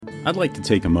I'd like to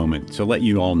take a moment to let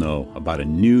you all know about a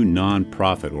new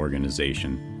non-profit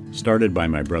organization started by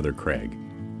my brother Craig.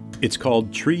 It's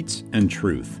called Treats and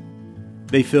Truth.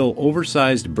 They fill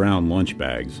oversized brown lunch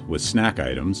bags with snack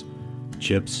items,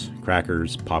 chips,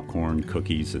 crackers, popcorn,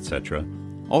 cookies, etc.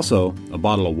 Also, a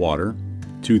bottle of water,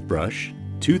 toothbrush,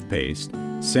 toothpaste,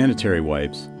 sanitary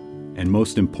wipes, and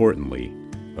most importantly,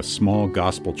 a small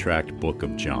gospel tract book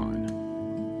of John.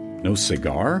 No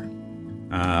cigar?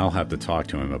 I'll have to talk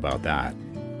to him about that.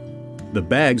 The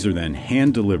bags are then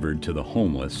hand-delivered to the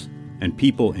homeless and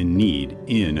people in need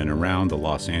in and around the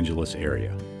Los Angeles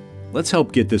area. Let's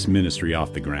help get this ministry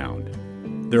off the ground.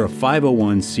 They're a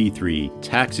 501c3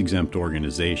 tax-exempt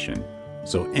organization,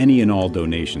 so any and all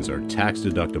donations are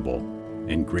tax-deductible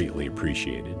and greatly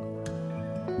appreciated.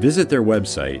 Visit their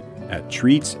website at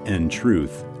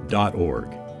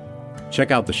treatsandtruth.org.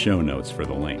 Check out the show notes for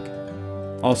the link.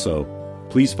 Also,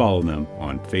 please follow them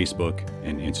on Facebook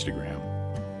and Instagram.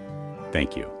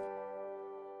 Thank you.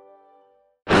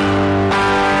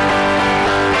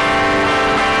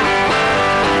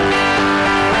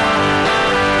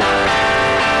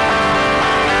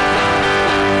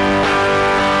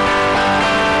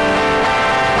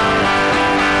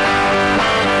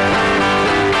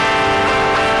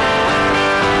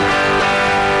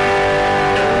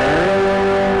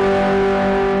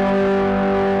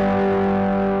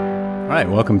 All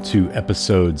right, welcome to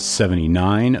episode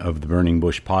 79 of the Burning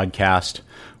Bush podcast,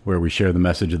 where we share the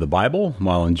message of the Bible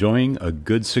while enjoying a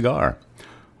good cigar.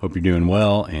 Hope you're doing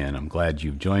well, and I'm glad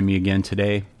you've joined me again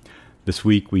today. This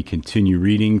week, we continue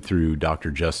reading through Dr.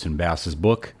 Justin Bass's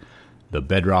book, The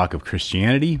Bedrock of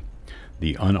Christianity,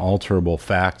 The Unalterable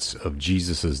Facts of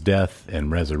Jesus' Death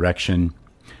and Resurrection,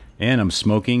 and I'm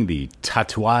smoking the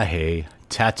Tatuaje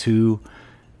Tattoo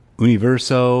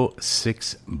Universo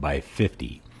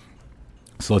 6x50.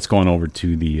 So let's go on over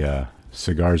to the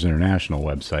Cigars International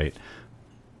website.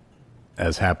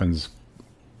 As happens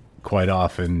quite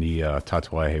often, the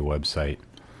Tatuaje website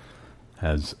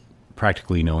has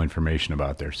practically no information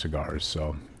about their cigars.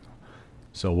 So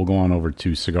we'll go on over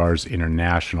to Cigars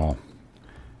International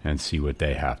and see what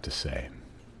they have to say.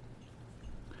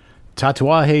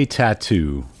 Tatuaje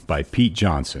Tattoo by Pete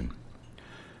Johnson.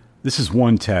 This is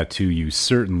one tattoo you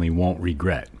certainly won't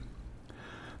regret.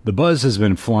 The buzz has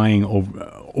been flying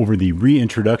over the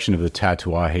reintroduction of the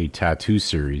Tatuaje tattoo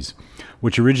series,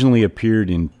 which originally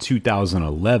appeared in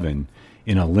 2011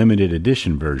 in a limited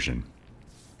edition version.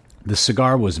 The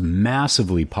cigar was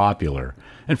massively popular,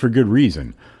 and for good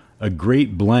reason, a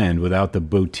great blend without the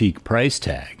boutique price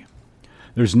tag.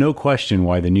 There's no question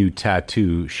why the new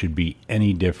tattoo should be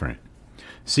any different,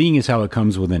 seeing as how it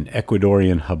comes with an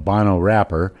Ecuadorian Habano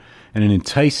wrapper and an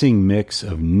enticing mix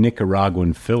of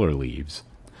Nicaraguan filler leaves.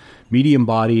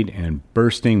 Medium-bodied and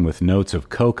bursting with notes of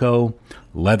cocoa,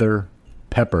 leather,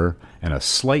 pepper, and a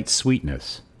slight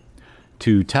sweetness.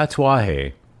 To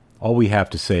Tatuaje, all we have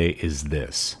to say is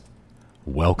this: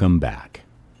 welcome back.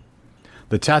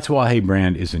 The Tatuaje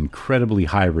brand is incredibly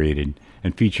high-rated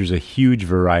and features a huge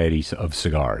variety of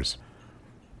cigars.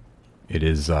 It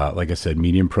is, like I said,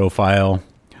 medium profile.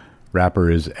 Wrapper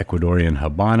is Ecuadorian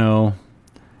Habano,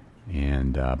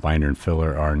 and binder and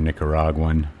filler are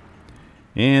Nicaraguan.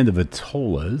 And the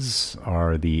Vitolas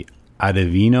are the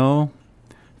Adivino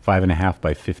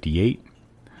 5.5x58,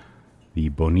 the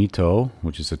Bonito,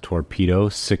 which is a Torpedo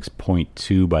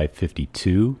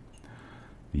 6.2x52,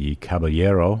 the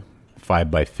Caballero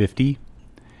 5x50,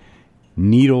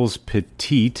 Needles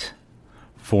Petite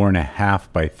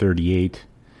 4.5x38,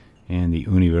 and the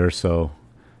Universo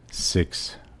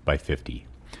 6x50.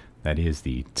 That is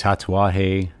the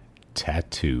Tatuaje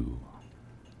Tattoo.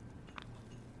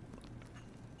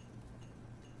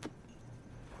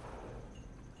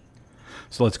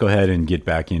 So let's go ahead and get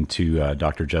back into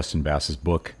Dr. Justin Bass's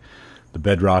book, The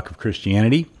Bedrock of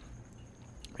Christianity.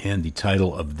 And the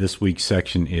title of this week's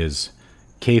section is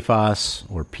Cephas,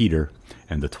 or Peter,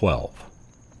 and the 12.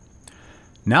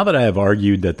 Now that I have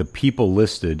argued that the people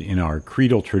listed in our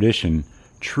creedal tradition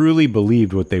truly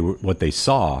believed what they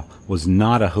saw was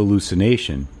not a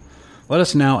hallucination, let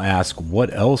us now ask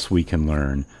what else we can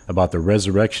learn about the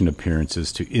resurrection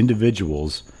appearances to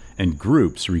individuals and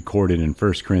groups recorded in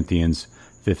 1 Corinthians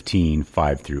 15,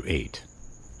 5-8.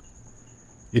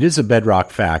 It is a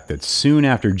bedrock fact that soon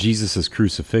after Jesus'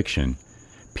 crucifixion,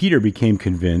 Peter became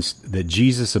convinced that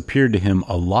Jesus appeared to him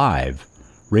alive,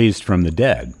 raised from the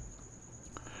dead.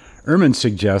 Ehrman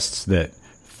suggests that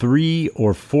 3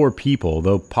 or 4 people,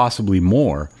 though possibly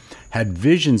more, had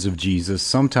visions of Jesus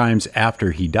sometimes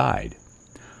after he died.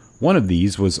 One of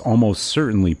these was almost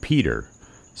certainly Peter,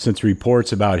 since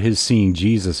reports about his seeing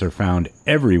Jesus are found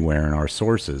everywhere in our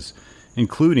sources,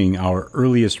 including our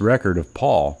earliest record of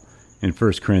Paul in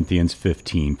 1 Corinthians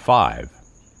 15:5.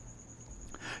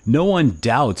 No one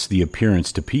doubts the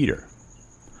appearance to Peter.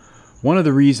 One of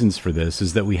the reasons for this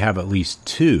is that we have at least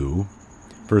two,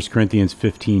 1 Corinthians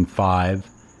 15:5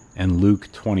 and Luke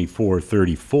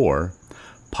 24:34,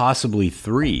 possibly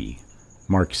three,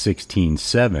 Mark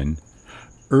 16:7,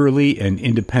 early and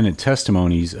independent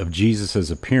testimonies of Jesus'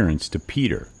 appearance to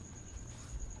Peter.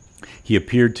 He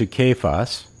appeared to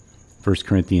Cephas, 1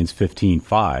 Corinthians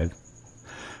 15:5,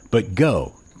 but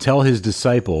go, tell his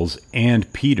disciples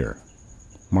and Peter,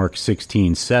 Mark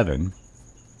 16:7,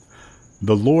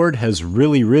 the Lord has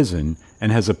really risen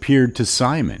and has appeared to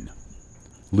Simon,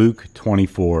 Luke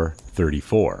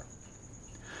 24:34.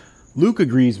 Luke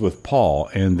agrees with Paul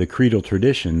and the creedal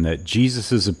tradition that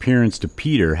Jesus' appearance to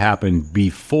Peter happened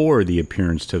before the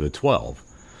appearance to the 12,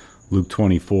 Luke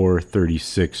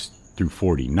 24:36 through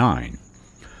 49.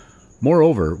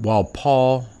 Moreover, while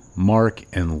Paul, Mark,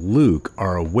 and Luke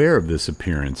are aware of this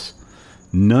appearance,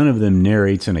 none of them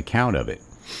narrates an account of it.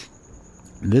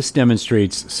 This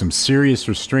demonstrates some serious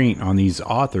restraint on these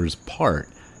authors' part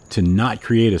to not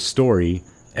create a story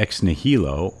ex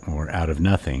nihilo, or out of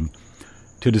nothing,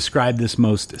 to describe this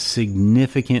most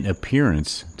significant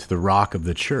appearance to the rock of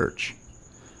the church.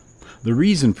 The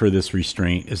reason for this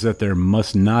restraint is that there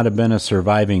must not have been a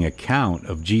surviving account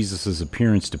of Jesus'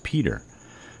 appearance to Peter,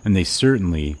 and they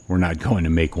certainly were not going to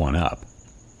make one up.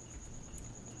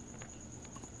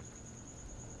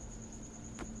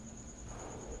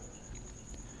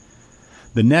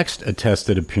 The next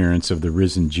attested appearance of the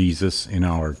risen Jesus in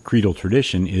our creedal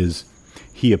tradition is,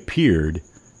 he appeared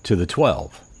to the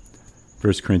 12.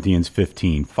 1 Corinthians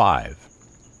 15:5.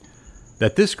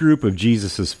 That this group of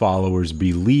Jesus' followers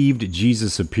believed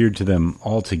Jesus appeared to them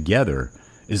altogether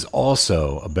is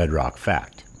also a bedrock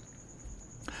fact.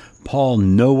 Paul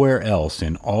nowhere else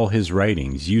in all his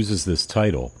writings uses this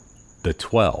title, the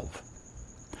 12.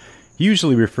 He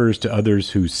usually refers to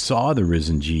others who saw the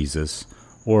risen Jesus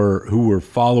or who were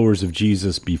followers of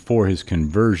Jesus before his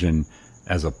conversion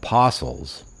as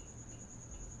apostles.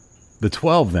 The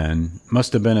 12, then,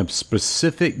 must have been a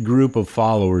specific group of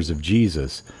followers of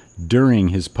Jesus during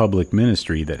his public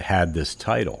ministry that had this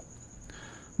title.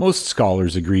 Most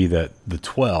scholars agree that the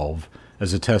 12,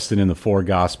 as attested in the four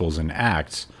Gospels and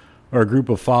Acts, are a group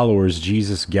of followers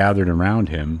Jesus gathered around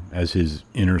him as his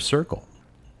inner circle.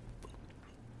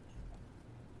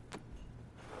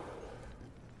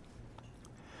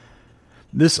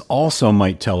 This also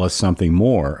might tell us something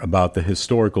more about the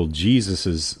historical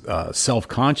Jesus'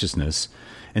 self-consciousness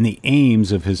and the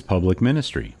aims of his public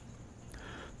ministry.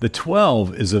 The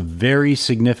 12 is a very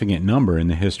significant number in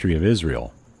the history of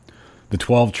Israel. The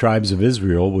 12 tribes of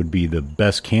Israel would be the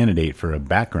best candidate for a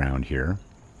background here.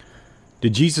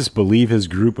 Did Jesus believe his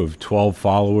group of 12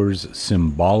 followers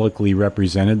symbolically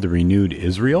represented the renewed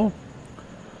Israel?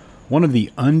 One of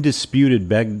the undisputed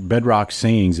bedrock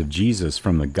sayings of Jesus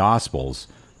from the Gospels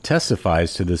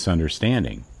testifies to this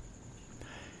understanding.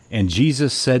 And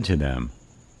Jesus said to them,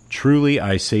 "Truly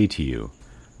I say to you,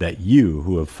 that you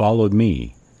who have followed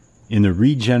me, in the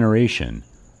regeneration,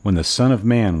 when the Son of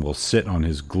Man will sit on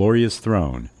his glorious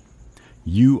throne,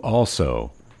 you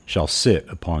also shall sit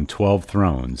upon 12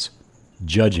 thrones,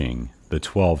 judging the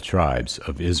 12 tribes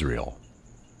of Israel."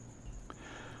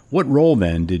 What role,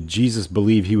 then, did Jesus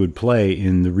believe he would play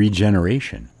in the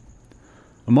regeneration?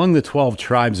 Among the 12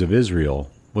 tribes of Israel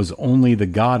was only the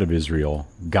God of Israel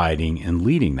guiding and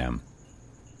leading them.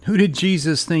 Who did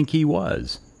Jesus think he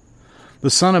was? The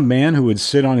Son of Man who would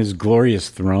sit on his glorious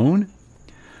throne?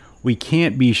 We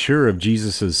can't be sure of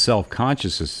Jesus'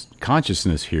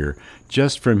 self-consciousness here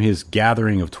just from his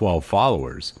gathering of 12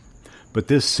 followers, but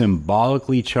this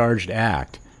symbolically charged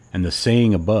act and the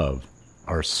saying above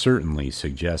are certainly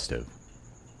suggestive.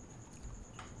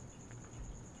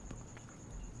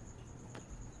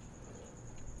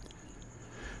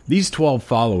 These 12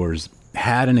 followers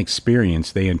had an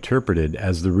experience they interpreted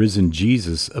as the risen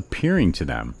Jesus appearing to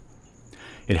them.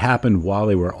 It happened while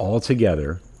they were all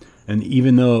together, and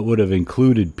even though it would have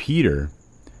included Peter,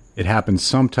 it happened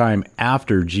sometime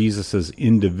after Jesus'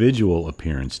 individual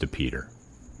appearance to Peter.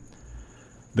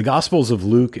 The Gospels of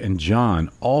Luke and John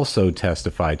also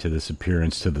testify to this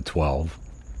appearance to the 12.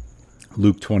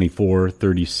 Luke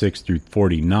 24:36 through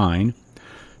 49,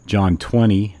 John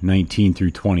 20:19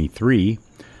 through 23,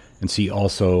 and see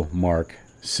also Mark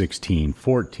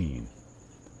 16:14.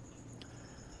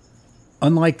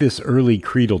 Unlike this early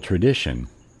creedal tradition,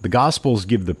 the Gospels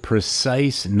give the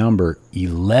precise number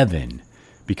 11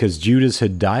 because Judas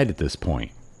had died at this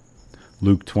point.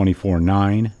 Luke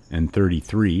 24:9 and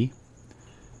 33,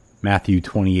 Matthew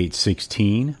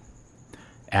 28:16,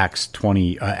 Acts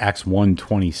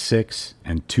 1:26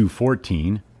 and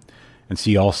 2:14, and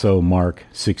see also Mark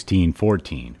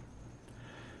 16:14.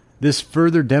 This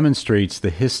further demonstrates the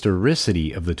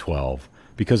historicity of the 12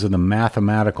 because of the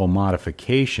mathematical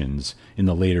modifications in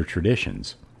the later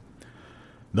traditions.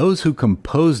 Those who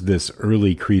composed this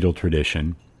early creedal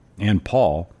tradition, and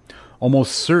Paul,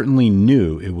 almost certainly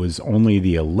knew it was only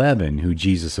the 11 who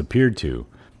Jesus appeared to,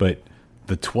 but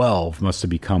the 12 must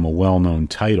have become a well-known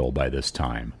title by this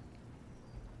time.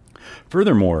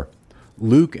 Furthermore,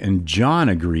 Luke and John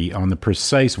agree on the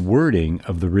precise wording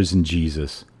of the risen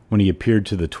Jesus when he appeared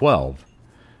to the 12.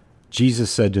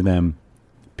 Jesus said to them,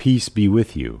 "Peace be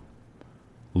with you,"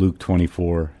 Luke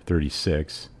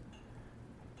 24:36,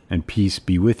 and "Peace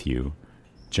be with you,"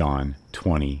 John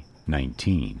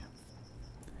 20:19.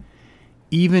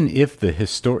 Even if the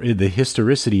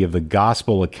historicity of the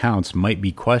gospel accounts might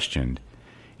be questioned,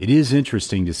 it is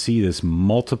interesting to see this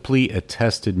multiply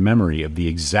attested memory of the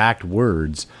exact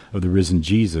words of the risen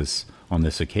Jesus on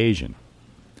this occasion.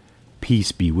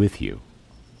 Peace be with you.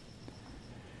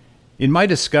 In my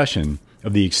discussion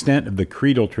of the extent of the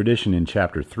creedal tradition in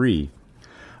chapter 3,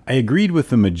 I agreed with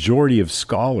the majority of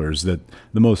scholars that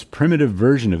the most primitive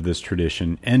version of this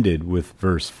tradition ended with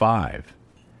verse 5,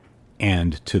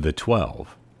 and to the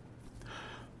 12.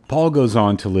 Paul goes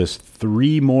on to list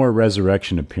 3 more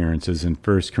resurrection appearances in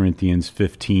 1 Corinthians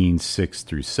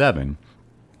 15:6-7,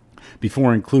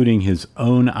 before including his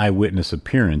own eyewitness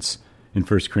appearance in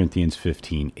 1 Corinthians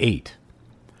 15:8.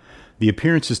 The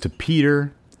appearances to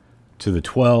Peter, to the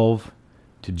 12,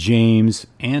 to James,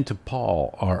 and to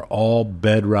Paul are all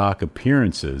bedrock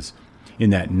appearances in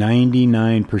that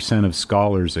 99% of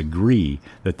scholars agree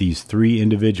that these 3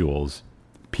 individuals,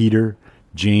 Peter,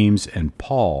 James, and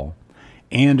Paul,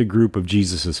 and a group of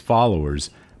Jesus' followers,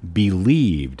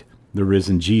 believed the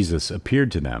risen Jesus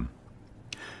appeared to them.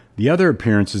 The other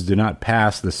appearances do not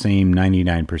pass the same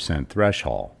 99%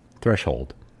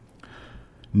 threshold.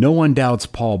 No one doubts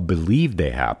Paul believed they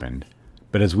happened,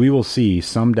 but as we will see,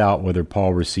 some doubt whether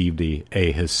Paul received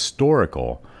a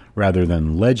historical rather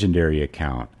than legendary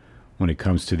account when it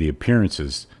comes to the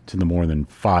appearances to the more than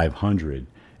 500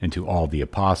 and to all the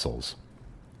apostles.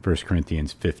 1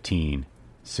 Corinthians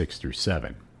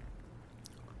 15:6-7.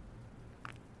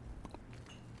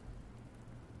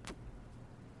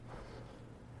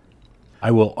 I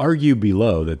will argue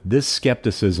below that this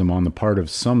skepticism on the part of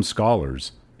some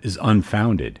scholars is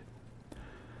unfounded.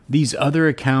 These other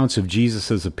accounts of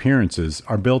Jesus' appearances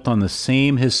are built on the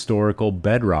same historical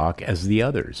bedrock as the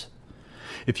others.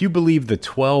 If you believe the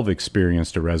 12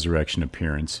 experienced a resurrection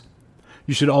appearance,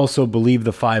 you should also believe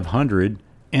the 500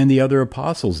 and the other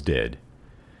apostles did.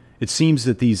 It seems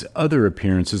that these other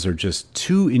appearances are just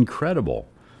too incredible,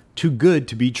 too good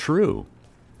to be true.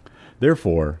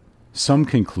 Therefore, some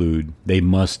conclude they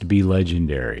must be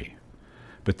legendary.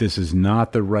 But this is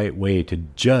not the right way to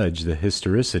judge the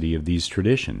historicity of these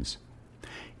traditions.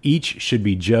 Each should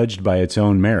be judged by its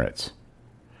own merits.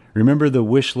 Remember the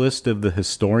wish list of the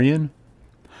historian?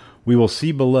 We will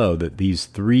see below that these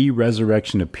 3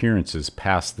 resurrection appearances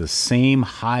pass the same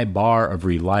high bar of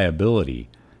reliability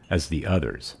as the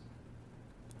others.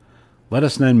 Let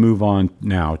us then move on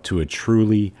now to a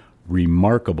truly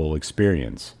remarkable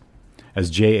experience. As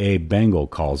J.A. Bengal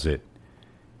calls it,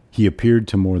 he appeared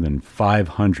to more than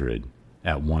 500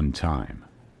 at one time.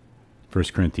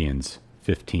 1 Corinthians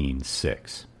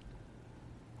 15:6.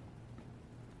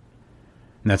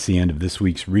 And that's the end of this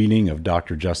week's reading of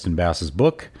Dr. Justin Bass's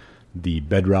book, The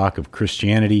Bedrock of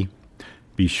Christianity.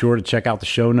 Be sure to check out the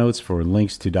show notes for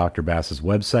links to Dr. Bass's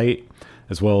website,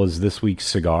 as well as this week's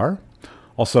cigar.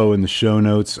 Also in the show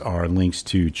notes are links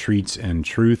to Treats and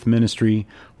Truth Ministry,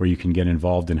 where you can get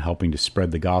involved in helping to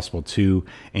spread the gospel to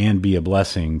and be a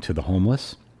blessing to the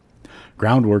homeless.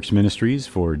 Groundworks Ministries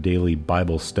for daily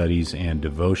Bible studies and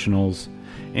devotionals,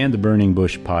 and the Burning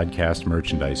Bush Podcast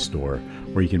merchandise store,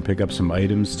 where you can pick up some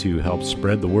items to help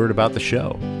spread the word about the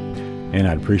show. And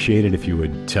I'd appreciate it if you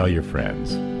would tell your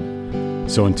friends.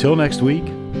 So until next week,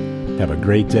 have a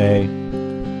great day,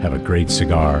 have a great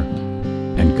cigar,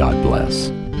 and God bless.